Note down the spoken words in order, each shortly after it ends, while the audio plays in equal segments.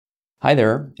Hi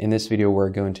there, in this video we're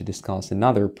going to discuss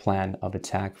another plan of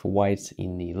attack for white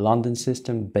in the London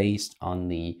system based on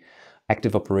the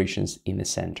active operations in the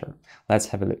center. Let's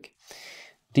have a look.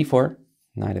 d4,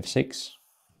 knight f6,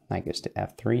 knight goes to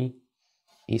f3,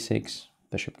 e6,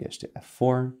 bishop goes to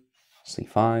f4,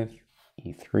 c5,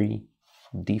 e3,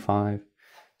 d5,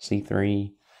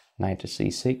 c3, knight to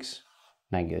c6,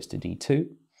 knight goes to d2,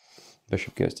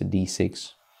 bishop goes to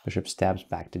d6, bishop stabs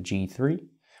back to g3.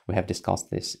 We have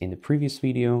discussed this in the previous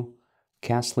video.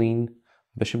 Castling,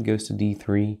 bishop goes to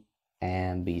d3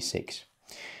 and b6.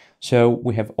 So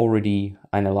we have already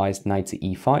analyzed knight to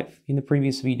e5 in the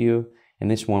previous video. In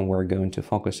this one we're going to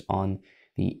focus on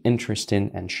the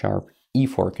interesting and sharp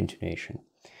e4 continuation.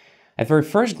 At very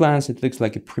first glance it looks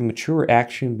like a premature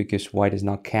action because white is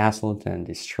not castled and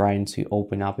is trying to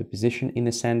open up a position in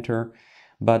the center.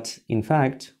 But in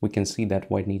fact, we can see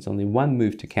that white needs only one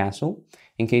move to castle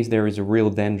in case there is a real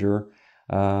danger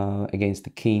against the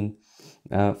king.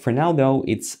 For now, though,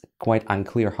 it's quite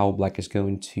unclear how black is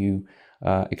going to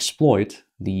exploit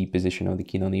the position of the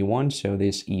king on e1, so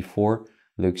this e4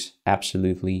 looks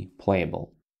absolutely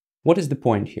playable. What is the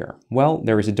point here? Well,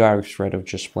 there is a direct threat of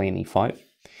just playing e5.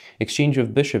 Exchange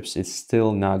of bishops is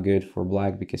still not good for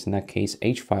black because in that case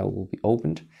h-file will be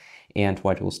opened and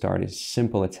white will start a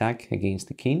simple attack against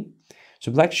the king. So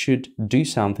black should do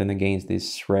something against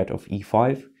this threat of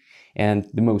e5, and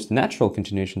the most natural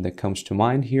continuation that comes to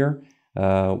mind here,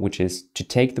 which is to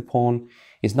take the pawn,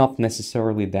 is not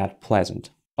necessarily that pleasant,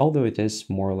 although it is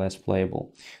more or less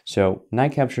playable. So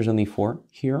knight captures on e4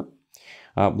 here.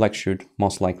 Black should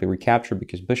most likely recapture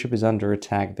because bishop is under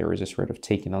attack. There is a threat of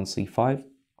taking on c5.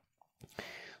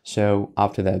 So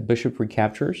after that, bishop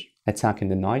recaptures, attacking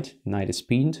the knight. Knight is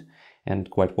pinned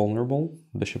and quite vulnerable.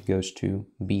 Bishop goes to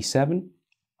b7.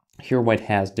 Here white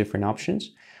has different options.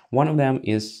 One of them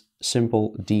is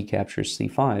simple d captures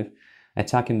c5,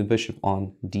 attacking the bishop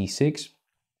on d6.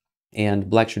 And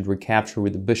black should recapture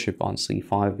with the bishop on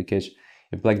c5 because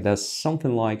if black does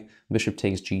something like bishop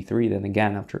takes g3, then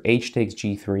again after h takes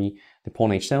g3, the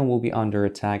pawn h7 will be under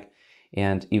attack.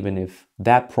 And even if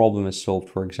that problem is solved,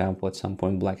 for example, at some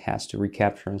point black has to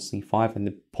recapture on c5 and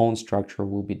the pawn structure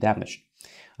will be damaged.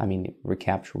 I mean,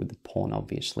 recapture with the pawn,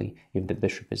 obviously, if the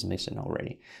bishop is missing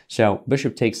already. So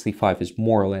bishop takes c5 is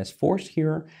more or less forced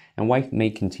here, and white may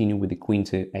continue with the queen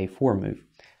to a4 move,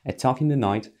 attacking the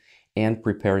knight and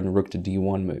preparing rook to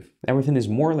d1 move. Everything is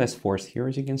more or less forced here,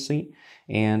 as you can see,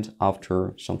 and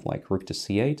after something like rook to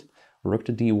c8, rook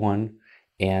to d1,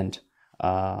 and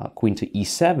queen to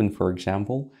e7, for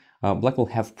example, black will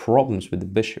have problems with the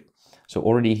bishop. So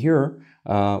already here,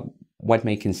 white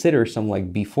may consider something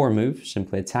like b4 move,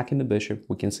 simply attacking the bishop.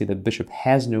 We can see that bishop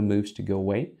has no moves to go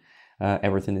away.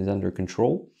 Everything is under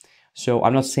control. So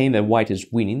I'm not saying that white is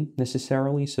winning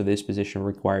necessarily. So this position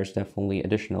requires definitely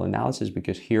additional analysis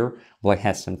because here black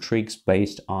has some tricks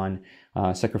based on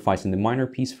sacrificing the minor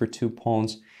piece for two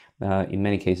pawns. In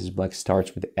many cases, black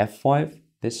starts with f5.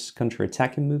 This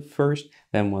counter-attacking move first,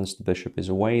 then once the bishop is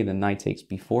away, the knight takes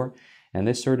b4, and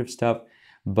this sort of stuff.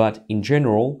 But in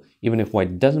general, even if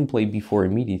white doesn't play b4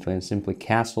 immediately and simply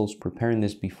castles, preparing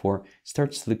this b4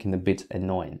 starts looking a bit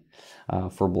annoying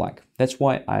for black. That's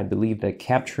why I believe that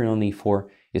capturing on e4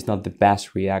 is not the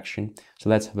best reaction. So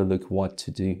let's have a look what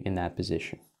to do in that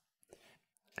position.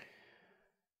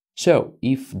 So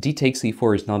if d takes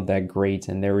e4 is not that great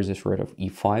and there is a threat of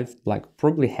e5, black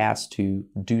probably has to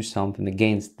do something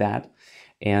against that.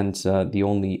 And the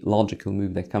only logical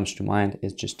move that comes to mind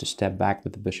is just to step back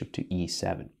with the bishop to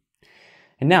e7.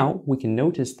 And now we can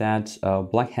notice that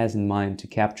black has in mind to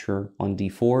capture on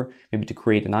d4, maybe to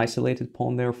create an isolated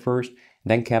pawn there first,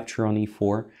 then capture on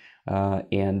e4,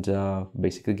 and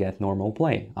basically get normal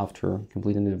play after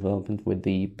completing the development with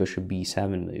the bishop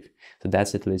b7 move. So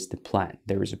that's at least the plan.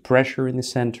 There is a pressure in the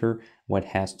center. White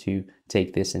has to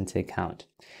take this into account.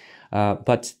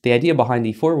 But the idea behind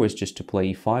e4 was just to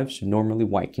play e5, so normally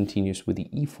white continues with the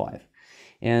e5.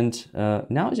 And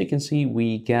now, as you can see,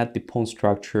 we get the pawn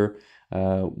structure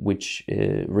which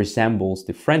resembles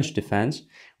the French defense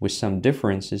with some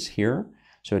differences here.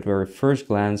 So at very first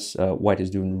glance, white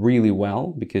is doing really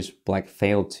well because black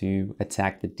failed to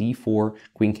attack the d4,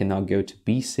 queen cannot go to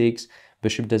b6,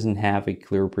 bishop doesn't have a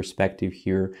clear perspective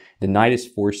here. The knight is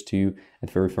forced to,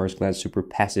 at very first glance, super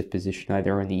passive position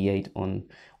either on e8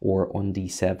 or on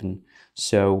d7.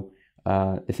 So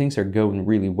things are going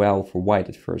really well for white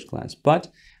at first glance. But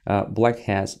black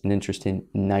has an interesting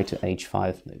knight to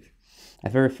h5 move.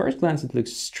 At very first glance, it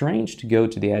looks strange to go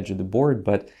to the edge of the board,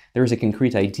 but there is a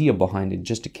concrete idea behind it,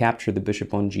 just to capture the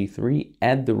bishop on g3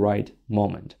 at the right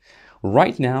moment.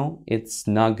 Right now, it's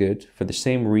not good for the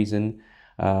same reason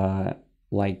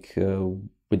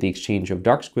with the exchange of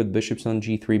dark squared bishops on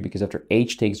g3, because after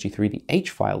h takes g3, the h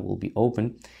file will be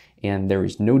open, and there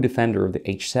is no defender of the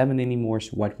h7 anymore,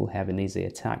 so white will have an easy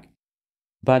attack.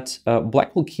 But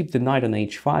black will keep the knight on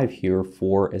h5 here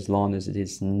for as long as it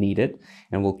is needed,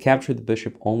 and will capture the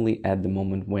bishop only at the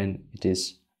moment when it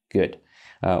is good.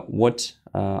 What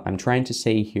I'm trying to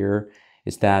say here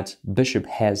is that bishop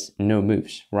has no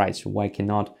moves, right? So white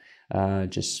cannot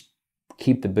just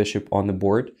keep the bishop on the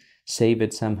board, save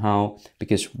it somehow,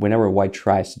 because whenever white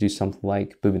tries to do something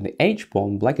like moving the h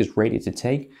pawn, black is ready to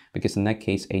take, because in that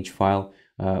case h file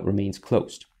remains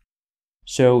closed.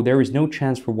 So there is no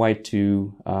chance for white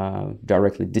to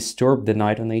directly disturb the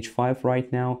knight on h5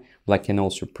 right now. Black can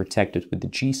also protect it with the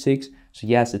g6. So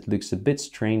yes, it looks a bit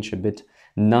strange, a bit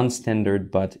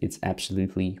non-standard, but it's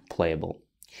absolutely playable.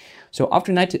 So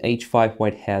after knight to h5,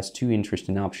 white has two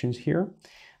interesting options here.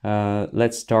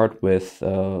 Let's start with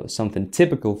something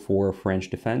typical for French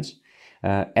defense.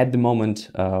 At the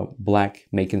moment, black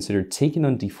may consider taking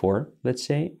on d4, let's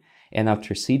say, and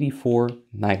after cd4,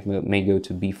 knight may go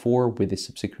to b4 with the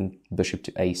subsequent bishop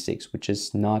to a6, which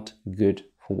is not good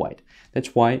for white.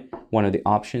 That's why one of the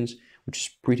options, which is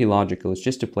pretty logical, is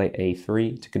just to play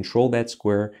a3 to control that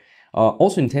square,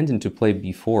 also intending to play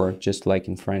b4, just like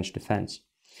in French defense.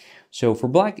 So for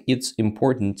black, it's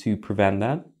important to prevent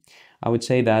that. I would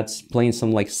say that playing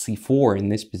something like c4 in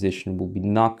this position will be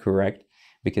not correct,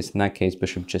 because in that case,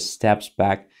 bishop just steps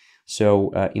back.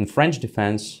 So in French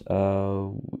defense,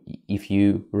 if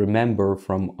you remember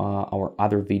from our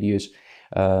other videos,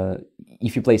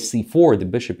 if you play c4, the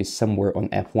bishop is somewhere on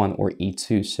f1 or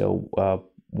e2. So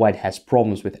white has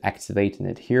problems with activating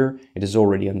it here. It is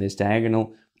already on this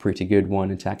diagonal, pretty good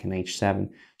one, attacking h7.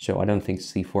 So I don't think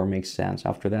c4 makes sense.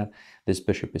 After that, this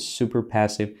bishop is super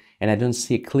passive, and I don't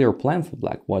see a clear plan for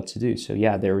black what to do. So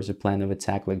yeah, there is a plan of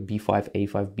attack like b5,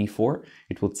 a5, b4.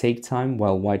 It will take time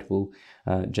while white will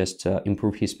just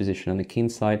improve his position on the king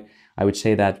side. I would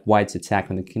say that white's attack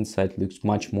on the king side looks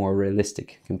much more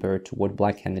realistic compared to what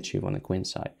black can achieve on the queen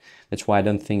side. That's why I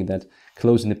don't think that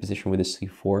closing the position with a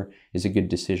c4 is a good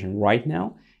decision right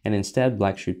now. And instead,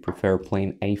 black should prefer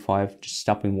playing a5, just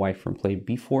stopping white from playing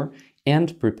b4,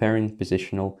 and preparing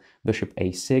positional bishop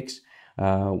a6,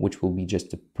 which will be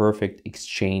just a perfect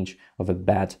exchange of a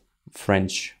bad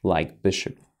French-like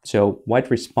bishop. So white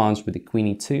responds with the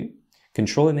queen e2,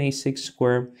 controlling a6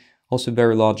 square, also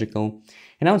very logical.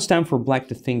 And now it's time for black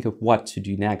to think of what to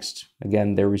do next.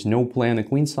 Again, there is no play on the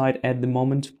queen side at the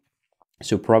moment,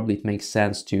 so probably it makes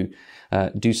sense to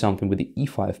do something with the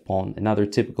e5 pawn. Another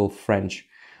typical French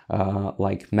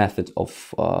like method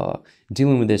of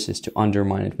dealing with this is to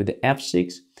undermine it with the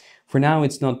f6. For now,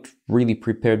 it's not really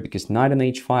prepared because knight on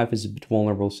h5 is a bit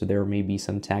vulnerable, so there may be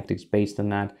some tactics based on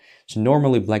that. So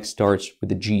normally black starts with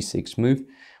the g6 move,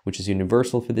 which is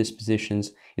universal for these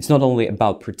positions. It's not only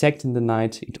about protecting the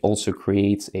knight, it also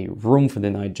creates a room for the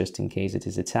knight just in case it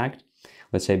is attacked.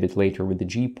 Let's say a bit later with the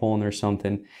g-pawn or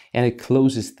something, and it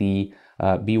closes the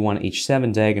b1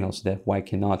 h7 diagonal so that white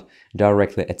cannot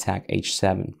directly attack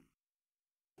h7.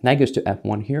 Knight goes to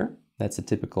f1 here. That's a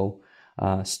typical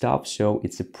stuff. So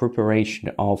it's a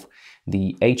preparation of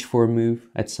the h4 move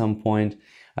at some point.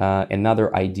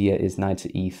 Another idea is knight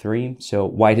to e3. So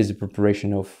white is a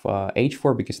preparation of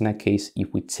h4, because in that case,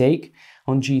 if we take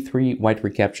on g3, white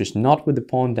recaptures not with the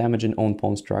pawn damaging own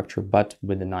pawn structure, but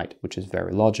with the knight, which is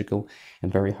very logical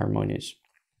and very harmonious.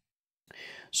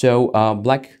 So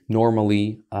black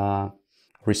normally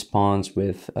responds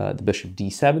with the bishop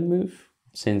d7 move.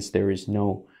 Since there is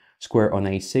no square on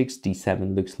a6,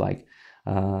 d7 looks like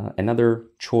another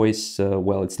choice.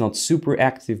 Well, it's not super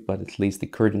active, but at least the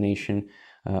coordination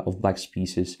of black's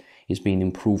pieces is being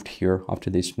improved here after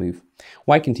this move.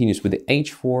 White continues with the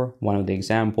h4, one of the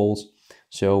examples.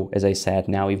 So as I said,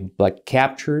 now if black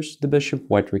captures the bishop,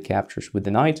 white recaptures with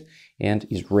the knight and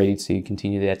is ready to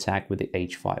continue the attack with the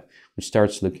h5, which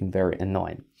starts looking very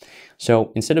annoying.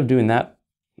 So instead of doing that,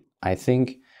 I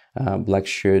think black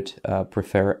should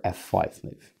prefer f5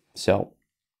 move. So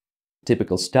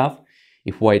typical stuff.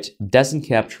 If white doesn't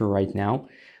capture right now,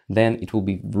 then it will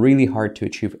be really hard to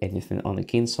achieve anything on the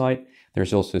king side.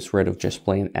 There's also a threat of just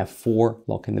playing f4,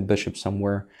 locking the bishop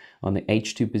somewhere on the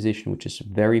h2 position, which is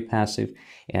very passive.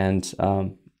 And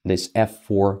this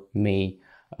f4 may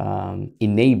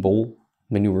enable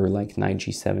maneuver like knight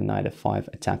g7, knight f5,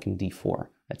 attacking d4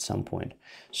 at some point.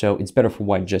 So it's better for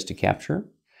white just to capture.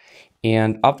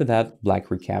 And after that,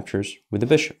 black recaptures with the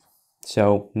bishop.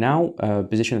 So now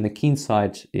position on the king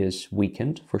side is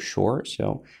weakened for sure.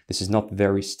 So this is not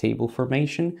very stable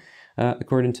formation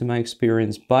according to my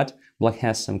experience, but black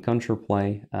has some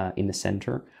counterplay in the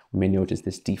center. We may notice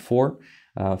this d4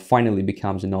 finally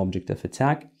becomes an object of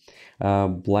attack.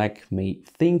 Black may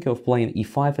think of playing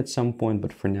e5 at some point,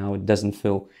 but for now it doesn't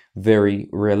feel very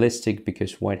realistic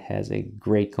because white has a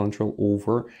great control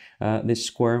over this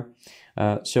square.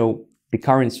 So the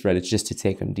current threat is just to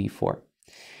take on d4.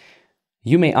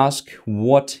 You may ask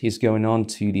what is going on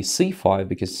to the c5,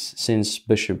 because since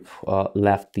bishop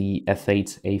left the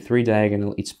f8, a3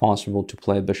 diagonal, it's possible to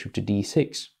play bishop to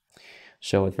d6.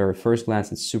 So at very first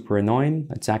glance, it's super annoying,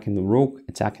 attacking the rook,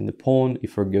 attacking the pawn.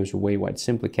 If rook goes away, white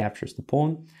simply captures the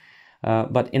pawn.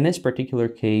 But in this particular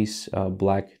case,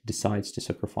 black decides to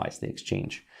sacrifice the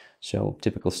exchange. So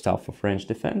typical stuff for French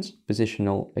defense,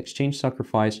 positional exchange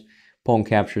sacrifice, pawn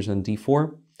captures on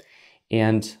d4,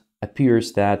 and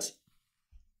appears that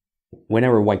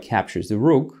whenever white captures the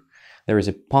rook, there is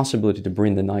a possibility to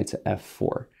bring the knight to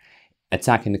f4.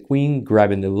 Attacking the queen,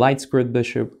 grabbing the light-squared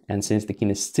bishop, and since the king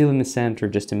is still in the center,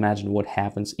 just imagine what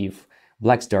happens if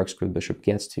black's dark-squared bishop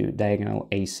gets to diagonal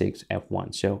a6,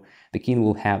 f1. So the king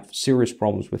will have serious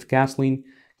problems with castling.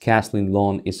 Castling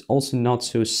long is also not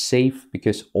so safe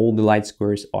because all the light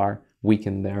squares are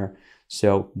weakened there.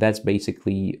 So that's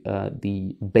basically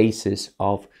the basis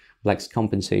of black's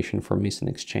compensation for missing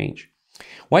exchange.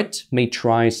 White may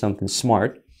try something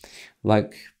smart,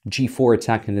 like g4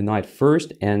 attacking the knight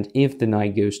first, and if the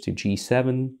knight goes to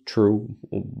g7, true,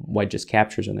 white just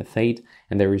captures on f8,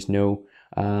 and there is no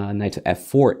knight to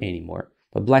f4 anymore.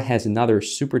 But black has another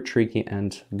super tricky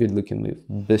and good-looking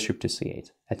move, bishop to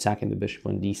c8, attacking the bishop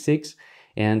on d6,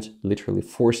 and literally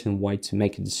forcing white to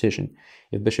make a decision.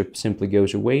 If bishop simply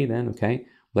goes away, then okay,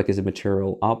 black is a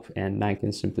material up, and knight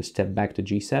can simply step back to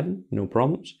g7, no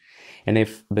problems. And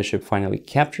if bishop finally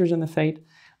captures on f8,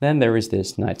 then there is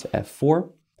this knight to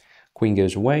f4, queen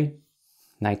goes away,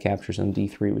 knight captures on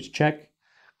d3 with check,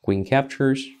 queen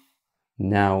captures.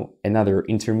 Now another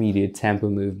intermediate tempo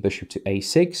move, bishop to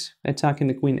a6, attacking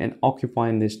the queen and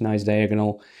occupying this nice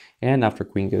diagonal. And after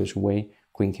queen goes away,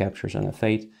 queen captures on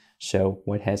f8. So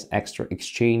white has extra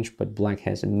exchange, but black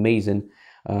has amazing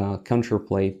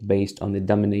counterplay based on the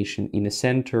domination in the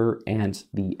center and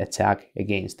the attack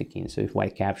against the king. So if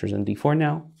white captures on d4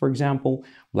 now, for example,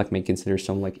 black may consider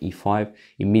something like e5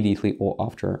 immediately, or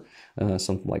after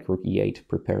something like rook e8,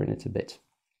 preparing it a bit.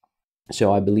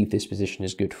 So I believe this position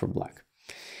is good for black.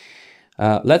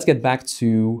 Let's get back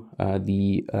to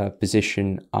the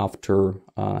position after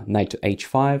knight to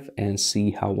h5 and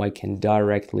see how white can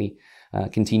directly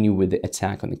continue with the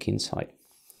attack on the king side.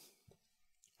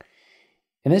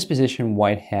 In this position,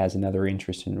 white has another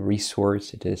interesting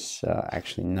resource. It is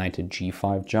actually knight to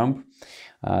g5 jump.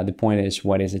 The point is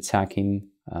white is attacking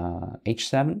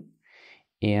h7,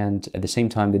 and at the same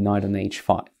time the knight on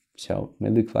h5. So it may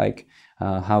look like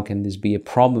how can this be a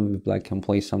problem if black can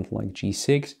play something like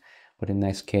g6, but in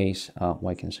this case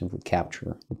white can simply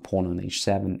capture the pawn on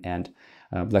h7, and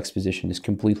black's position is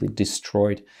completely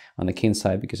destroyed on the king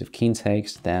side, because if king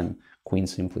takes, then queen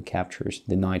simply captures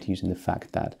the knight using the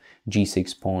fact that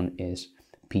g6 pawn is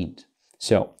pinned.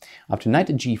 So after knight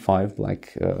to g5,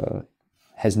 black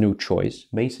has no choice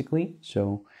basically.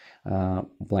 So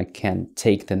black can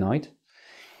take the knight,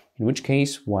 in which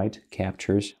case white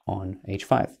captures on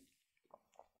h5,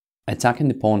 attacking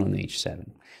the pawn on h7.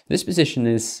 This position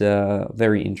is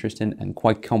very interesting and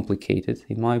quite complicated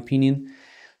in my opinion.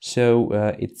 So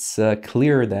it's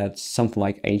clear that something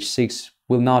like h6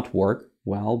 will not work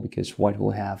well, because white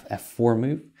will have f4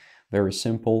 move, very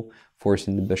simple,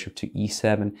 forcing the bishop to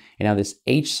e7, and now this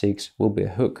h6 will be a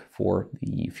hook for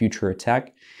the future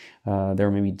attack. There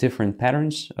may be different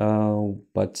patterns,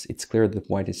 but it's clear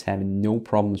that white is having no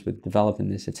problems with developing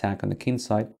this attack on the king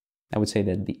side. I would say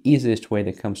that the easiest way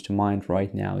that comes to mind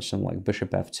right now is something like bishop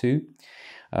f2,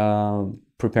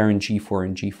 preparing g4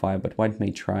 and g5, but white may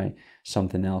try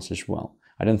something else as well.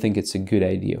 I don't think it's a good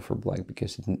idea for black,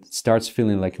 because it starts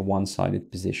feeling like a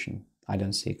one-sided position. I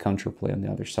don't see a counterplay on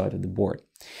the other side of the board.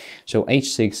 So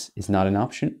h6 is not an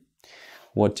option.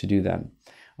 What to do then?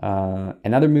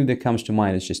 Another move that comes to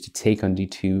mind is just to take on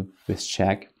d2 with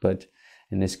check, but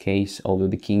in this case, although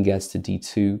the king gets to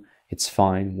d2, it's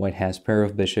fine. White has pair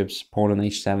of bishops, pawn on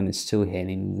h7 is still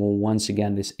hitting. Well, once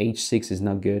again, this h6 is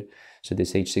not good, so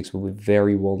this h6 will be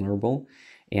very vulnerable.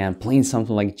 And playing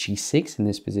something like g6 in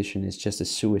this position is just a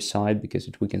suicide, because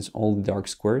it weakens all the dark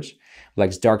squares.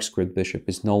 Black's dark squared bishop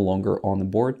is no longer on the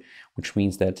board, which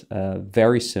means that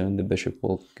very soon the bishop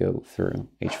will go through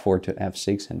h4 to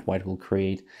f6, and white will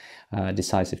create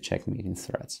decisive checkmating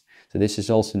threats. So this is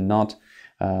also not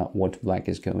what black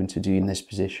is going to do in this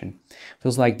position.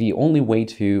 Feels like the only way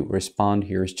to respond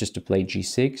here is just to play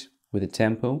g6 with a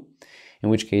tempo, in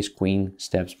which case queen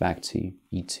steps back to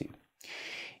e2.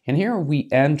 And here we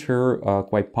enter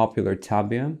quite popular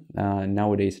tabia.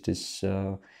 Nowadays it is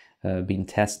being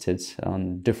tested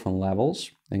on different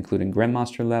levels, including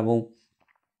Grandmaster level.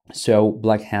 So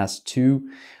black has two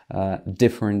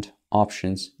different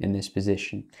options in this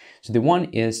position. So the one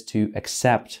is to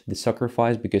accept the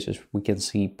sacrifice, because as we can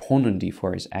see, pawn on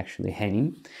d4 is actually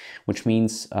hanging, which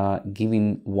means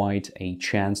giving white a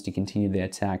chance to continue the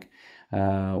attack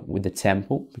with the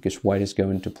tempo, because white is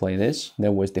going to play this.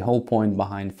 That was the whole point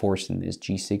behind forcing this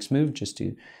g6 move, just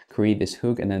to create this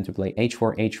hook and then to play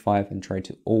h4, h5 and try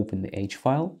to open the h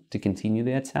file to continue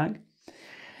the attack.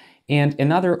 And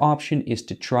another option is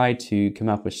to try to come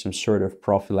up with some sort of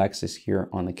prophylaxis here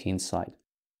on the king side.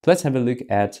 So let's have a look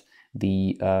at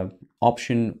the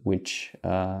option which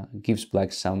gives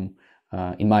black some,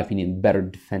 in my opinion, better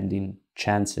defending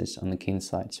chances on the king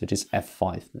side. So it is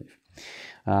f5 move.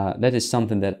 That is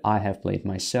something that I have played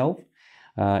myself.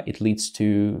 It leads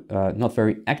to not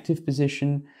very active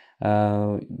position.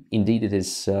 Indeed, it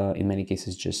is in many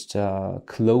cases just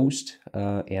closed,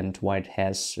 and white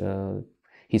has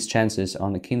his chances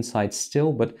on the king side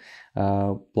still, but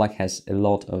black has a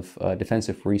lot of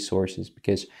defensive resources,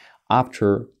 because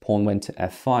after pawn went to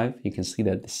f5, you can see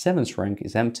that the 7th rank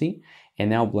is empty, and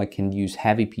now black can use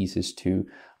heavy pieces to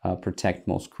protect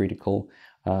most critical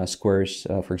squares,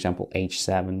 for example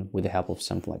h7, with the help of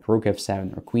something like rook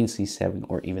f7 or queen c7,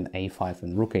 or even a5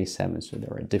 and rook a7. So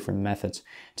there are different methods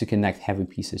to connect heavy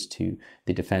pieces to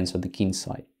the defense of the king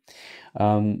side.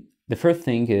 The first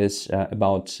thing is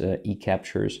about e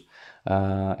captures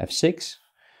f6.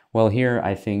 Well, here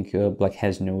I think black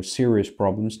has no serious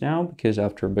problems now, because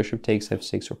after bishop takes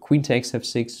f6 or queen takes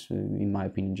f6, in my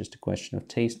opinion, just a question of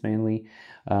taste mainly,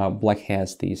 black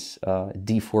has this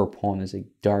d4 pawn as a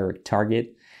direct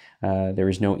target. There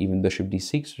is no even bishop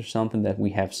d6 or something that we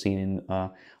have seen in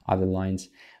other lines.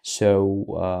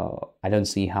 So I don't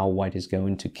see how white is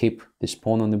going to keep this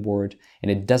pawn on the board, and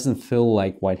it doesn't feel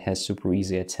like white has super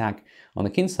easy attack on the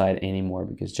king side anymore,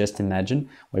 because just imagine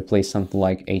white plays something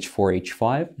like h4,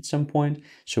 h5 at some point,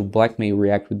 so black may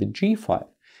react with the g5,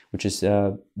 which is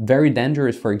very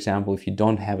dangerous, for example, if you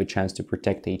don't have a chance to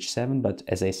protect h7, but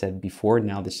as I said before,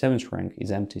 now the 7th rank is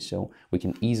empty, so we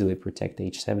can easily protect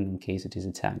h7 in case it is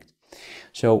attacked.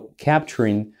 So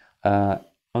capturing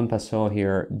en passant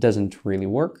here doesn't really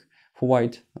work for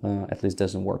white, at least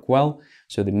doesn't work well.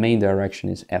 So the main direction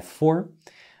is f4,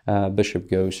 bishop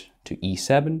goes to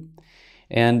e7,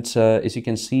 and as you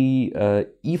can see,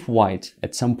 if white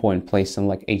at some point plays something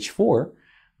like h4,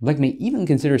 black may even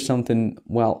consider something,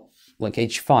 well, like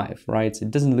h5, right?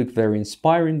 It doesn't look very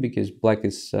inspiring because black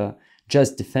is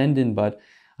just defending, but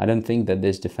I don't think that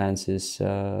this defense is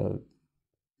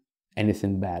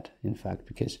anything bad, in fact,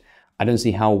 because I don't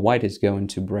see how white is going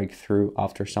to break through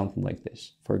after something like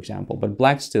this, for example. But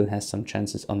black still has some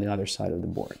chances on the other side of the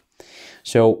board.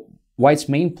 So white's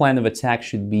main plan of attack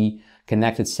should be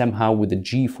connected somehow with the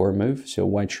g4 move. So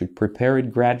white should prepare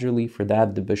it gradually. For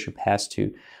that, the bishop has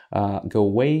to go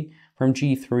away from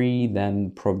g3,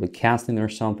 then probably castling or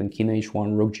something, king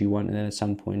h1, rook g1, and then at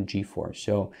some point g4.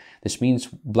 So this means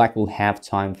black will have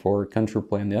time for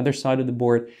counterplay on the other side of the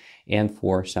board and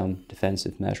for some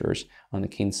defensive measures on the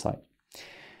king side.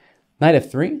 Knight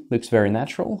f3 looks very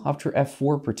natural after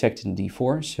f4, protecting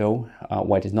d4, so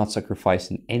white is not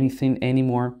sacrificing anything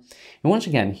anymore. And once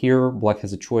again, here black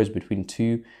has a choice between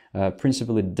two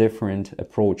principally different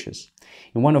approaches.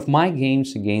 In one of my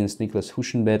games against Nicholas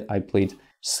Huschenbeth, I played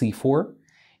c4,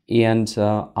 and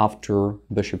after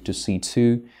bishop to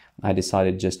c2, I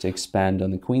decided just to expand on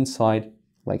the queen side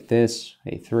like this,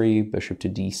 a3, bishop to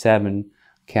d7,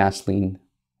 castling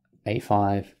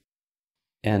a5,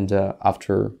 and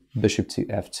after bishop to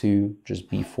f2, just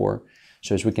b4.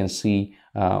 So as we can see,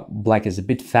 black is a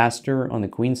bit faster on the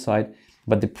queen side,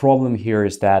 but the problem here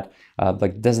is that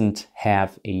black doesn't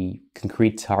have a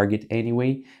concrete target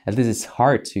anyway. At least it's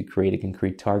hard to create a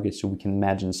concrete target, so we can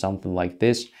imagine something like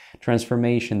this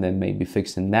transformation, then maybe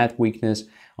fixing that weakness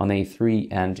on a3,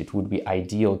 and it would be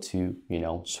ideal to,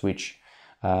 switch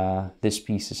these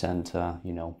pieces and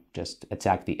just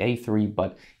attack the a3,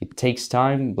 but it takes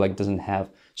time. Black doesn't have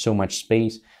so much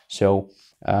space, so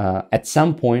at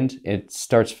some point it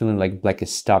starts feeling like black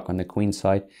is stuck on the queen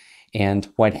side, and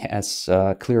white has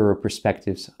clearer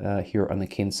perspectives here on the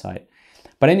king side.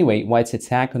 But anyway, white's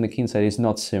attack on the king side is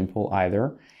not simple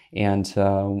either, and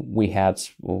we had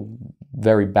a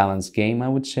very balanced game, I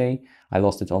would say. I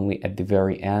lost it only at the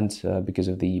very end because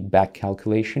of the back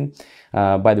calculation.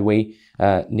 By the way,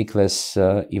 Nicholas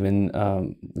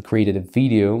even created a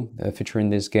video featuring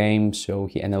this game, so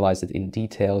he analyzed it in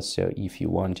detail. So if you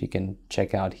want, you can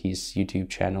check out his YouTube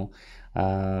channel.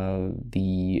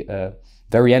 The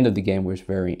very end of the game was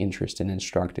very interesting,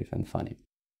 instructive, and funny.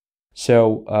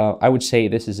 So I would say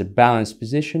this is a balanced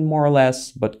position, more or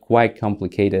less, but quite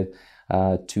complicated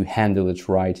to handle it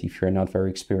right if you're not very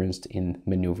experienced in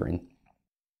maneuvering.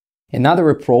 Another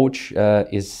approach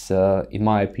is, in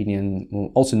my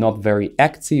opinion, also not very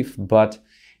active, but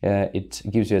it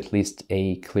gives you at least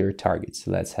a clear target.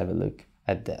 So let's have a look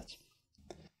at that.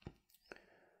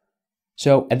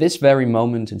 So at this very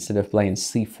moment, instead of playing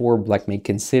c4, black may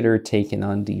consider taking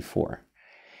on d4.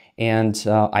 And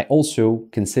I also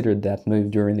considered that move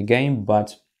during the game,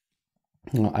 but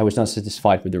I was not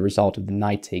satisfied with the result of the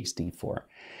knight takes d4.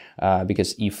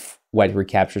 Because if white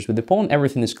recaptures with the pawn,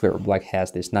 everything is clear. Black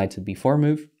has this knight to b4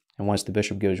 move, and once the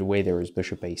bishop goes away, there is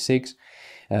bishop a6.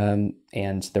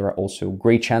 And there are also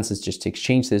great chances just to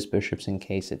exchange these bishops in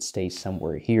case it stays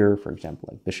somewhere here, for example,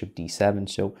 like bishop d7.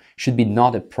 So should be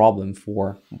not a problem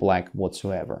for black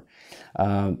whatsoever.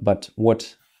 But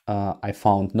what I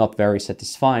found not very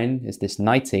satisfying is this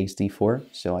knight takes d4,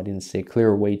 so I didn't see a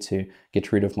clear way to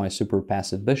get rid of my super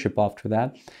passive bishop after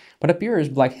that. But appears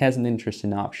black has an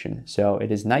interesting option. So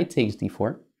it is knight takes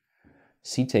d4,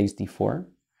 c takes d4,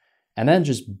 and then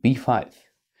just b5.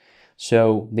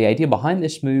 So the idea behind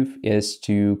this move is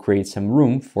to create some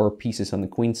room for pieces on the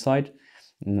queen side,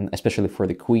 especially for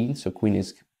the queen. So queen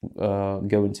is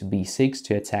going to b6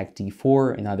 to attack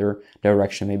d4. Another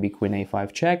direction, maybe queen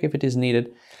a5 check if it is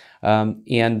needed.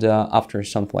 After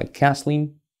something like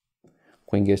castling,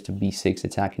 queen goes to b6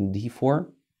 attacking d4,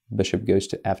 bishop goes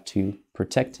to f2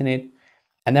 protecting it,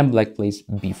 and then black plays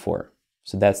b4.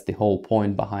 So that's the whole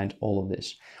point behind all of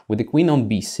this. With the queen on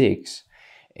b6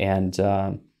 and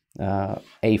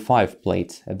a5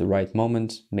 played at the right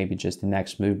moment, maybe just the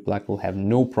next move, black will have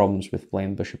no problems with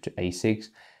playing bishop to a6,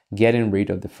 getting rid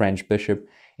of the French bishop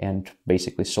and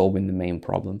basically solving the main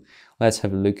problem. Let's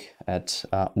have a look at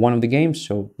one of the games.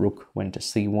 So rook went to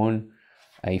c1,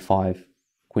 a5,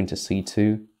 queen to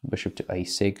c2, bishop to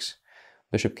a6,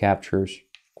 bishop captures,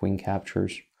 queen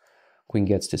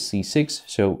gets to c6.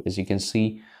 So as you can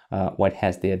see, white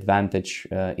has the advantage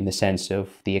in the sense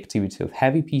of the activity of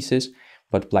heavy pieces,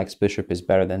 but black's bishop is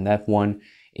better than that one,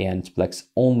 and black's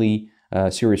only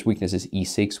serious weakness is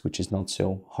e6, which is not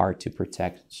so hard to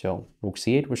protect. So rook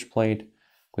c8 was played,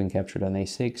 queen captured on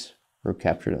a6, rook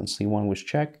captured on c1 was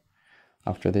check.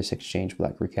 After this exchange,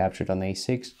 black recaptured on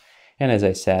a6, and as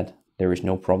I said, there is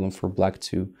no problem for black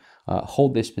to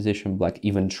hold this position. Black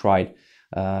even tried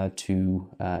to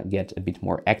get a bit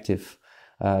more active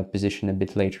position a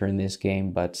bit later in this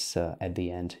game, but at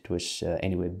the end it was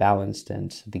anyway balanced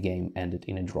and the game ended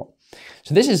in a draw.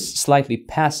 So this is slightly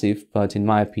passive, but in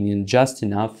my opinion just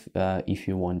enough if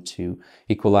you want to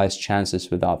equalize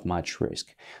chances without much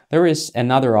risk. There is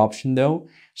another option though,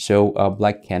 so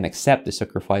black can accept the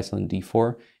sacrifice on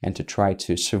d4 and to try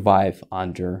to survive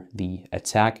under the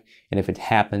attack, and if it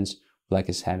happens, black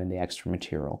is having the extra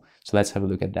material. So let's have a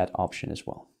look at that option as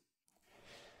well.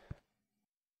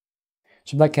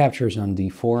 So black captures on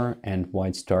d4 and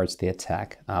white starts the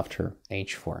attack after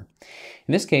h4.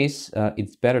 In this case,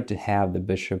 it's better to have the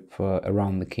bishop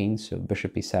around the king, so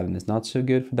bishop e7 is not so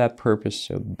good for that purpose,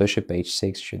 so bishop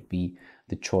h6 should be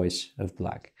the choice of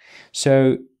black.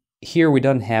 So here we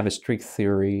don't have a strict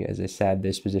theory. As I said,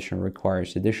 this position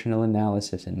requires additional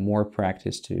analysis and more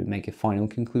practice to make a final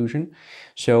conclusion.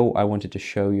 So I wanted to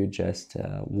show you just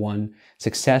one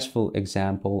successful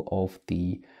example of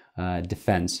the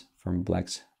defense from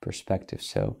black's perspective.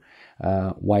 So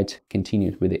white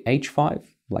continued with the h5,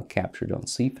 black captured on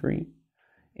c3,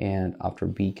 and after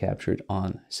b captured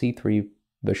on c3,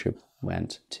 bishop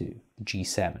went to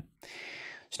g7.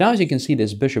 So now as you can see,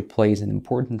 this bishop plays an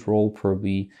important role,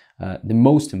 probably the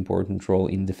most important role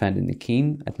in defending the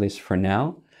king, at least for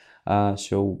now.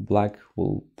 So black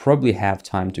will probably have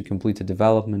time to complete the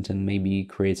development and maybe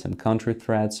create some counter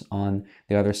threats on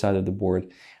the other side of the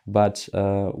board. But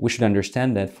we should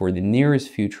understand that for the nearest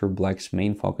future, black's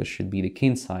main focus should be the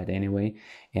king side anyway,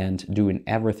 and doing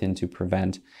everything to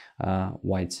prevent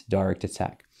white's direct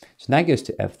attack. So knight goes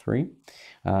to f3.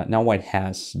 Now white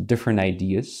has different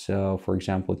ideas. So for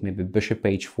example, it may be bishop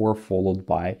h4 followed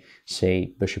by,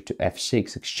 say, bishop to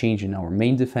f6, exchanging our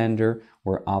main defender,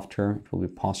 or after it will be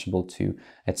possible to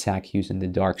attack using the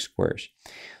dark squares.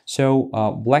 So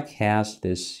black has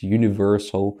this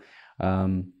universal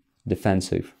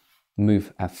defensive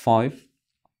move f5.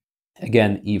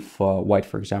 Again, if white,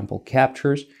 for example,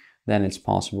 captures, then it's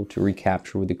possible to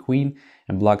recapture with the queen,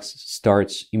 and black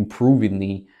starts improving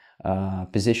the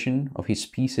position of his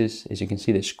pieces. As you can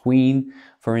see, this queen,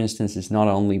 for instance, is not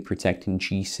only protecting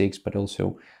g6, but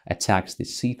also attacks the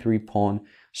c3 pawn.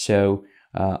 So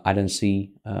I don't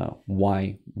see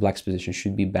why black's position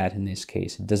should be bad in this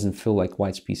case. It doesn't feel like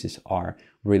white's pieces are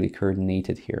really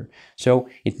coordinated here. So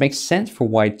it makes sense for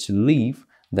white to leave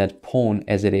that pawn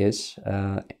as it is.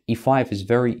 E5 is a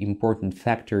very important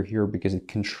factor here because it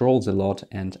controls a lot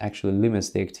and actually limits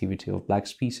the activity of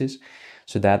black's pieces,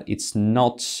 so that it's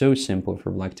not so simple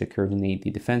for black to coordinate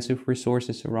the defensive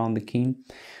resources around the king.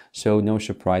 So no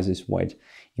surprises, white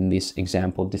in this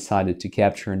example decided to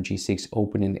capture on g6,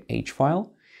 opening the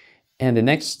h-file. And the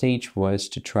next stage was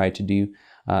to try to do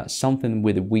something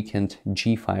with a weakened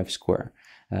g5 square.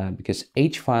 Because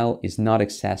h-file is not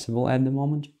accessible at the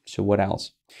moment. So what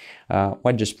else?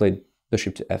 White just played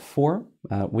bishop to f4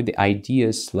 with the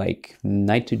ideas like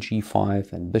knight to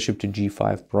g5 and bishop to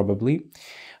g5 probably.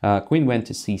 Queen went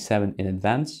to c7 in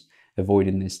advance,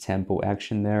 avoiding this tempo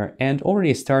action there, and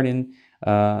already starting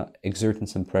exerting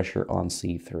some pressure on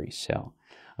c3. So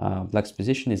black's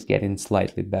position is getting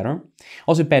slightly better.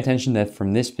 Also pay attention that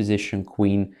from this position,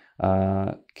 queen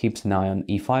keeps an eye on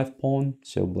e5 pawn,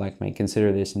 so black may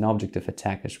consider this an object of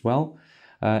attack as well,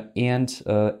 and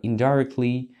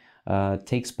indirectly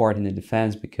takes part in the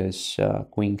defense because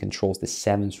queen controls the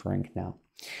 7th rank now.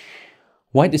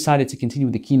 White decided to continue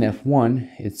with the king f1.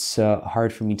 It's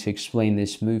hard for me to explain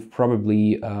this move.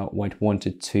 Probably white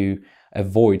wanted to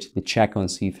avoid the check on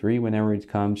c3 whenever it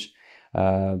comes.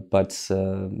 But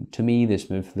to me, this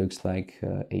move looks like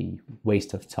a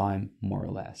waste of time, more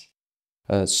or less.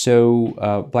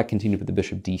 So black continued with the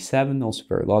bishop d7, also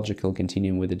very logical,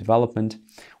 continuing with the development.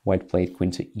 White played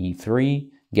queen to e3,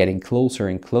 getting closer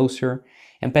and closer.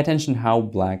 And pay attention how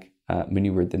black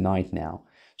maneuvered the knight now.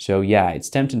 So yeah, it's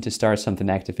tempting to start something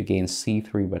active against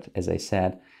c3, but as I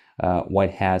said,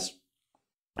 white has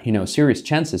serious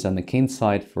chances on the king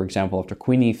side. For example, after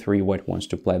queen e3, white wants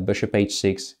to play bishop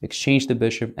h6, exchange the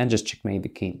bishop, and just checkmate the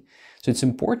king. So it's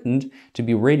important to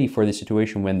be ready for the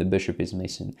situation when the bishop is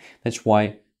missing. That's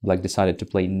why black decided to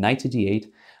play knight to d8,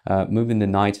 moving the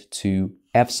knight to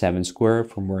f7 square,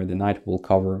 from where the knight will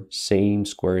cover same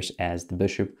squares as the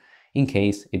bishop in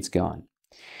case it's gone.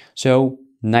 So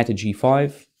knight to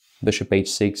g5, bishop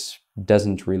h6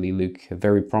 doesn't really look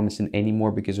very promising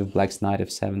anymore because of black's knight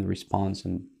f7 response,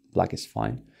 and black is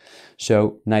fine.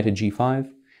 So knight to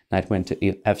g5, knight went to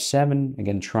f7,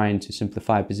 again trying to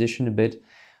simplify position a bit.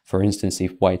 For instance,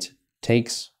 if white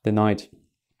takes the knight,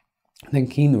 then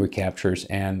king recaptures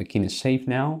and the king is safe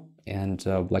now, and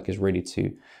black is ready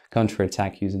to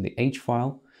counterattack using the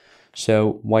h-file.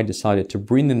 So white decided to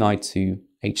bring the knight to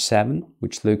h7,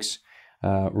 which looks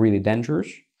really dangerous.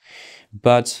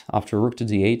 But after rook to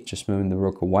d8, just moving the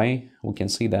rook away, we can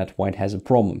see that white has a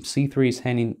problem. c3 is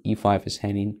hanging, e5 is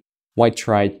hanging. White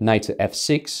tried knight to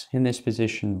f6 in this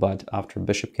position, but after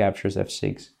bishop captures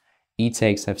f6, e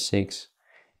takes f6,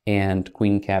 and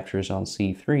queen captures on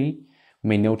c3, we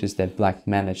may notice that black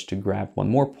managed to grab one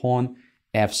more pawn.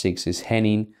 f6 is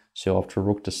hanging, so after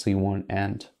rook to c1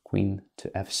 and queen to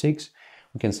f6,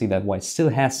 we can see that white still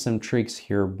has some tricks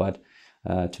here, but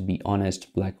to be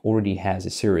honest, black already has a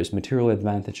serious material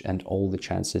advantage and all the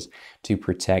chances to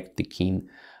protect the king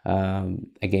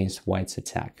against white's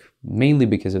attack, mainly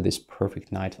because of this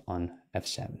perfect knight on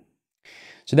f7.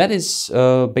 So that is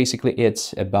basically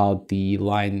it about the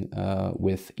line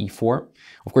with e4.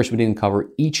 Of course, we didn't cover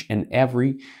each and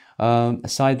every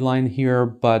sideline here,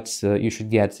 but you should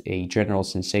get a general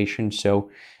sensation. So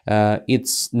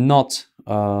it's not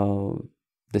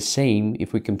the same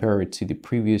if we compare it to the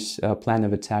previous plan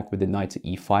of attack with the knight to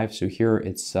e5. So here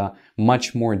it's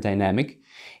much more dynamic,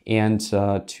 and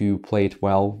to play it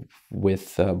well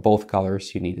with both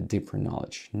colors, you need a deeper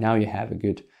knowledge. Now you have a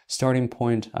good starting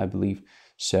point, I believe.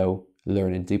 So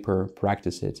learn it deeper,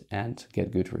 practice it, and get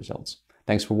good results.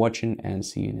 Thanks for watching, and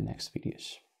see you in the next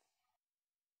videos.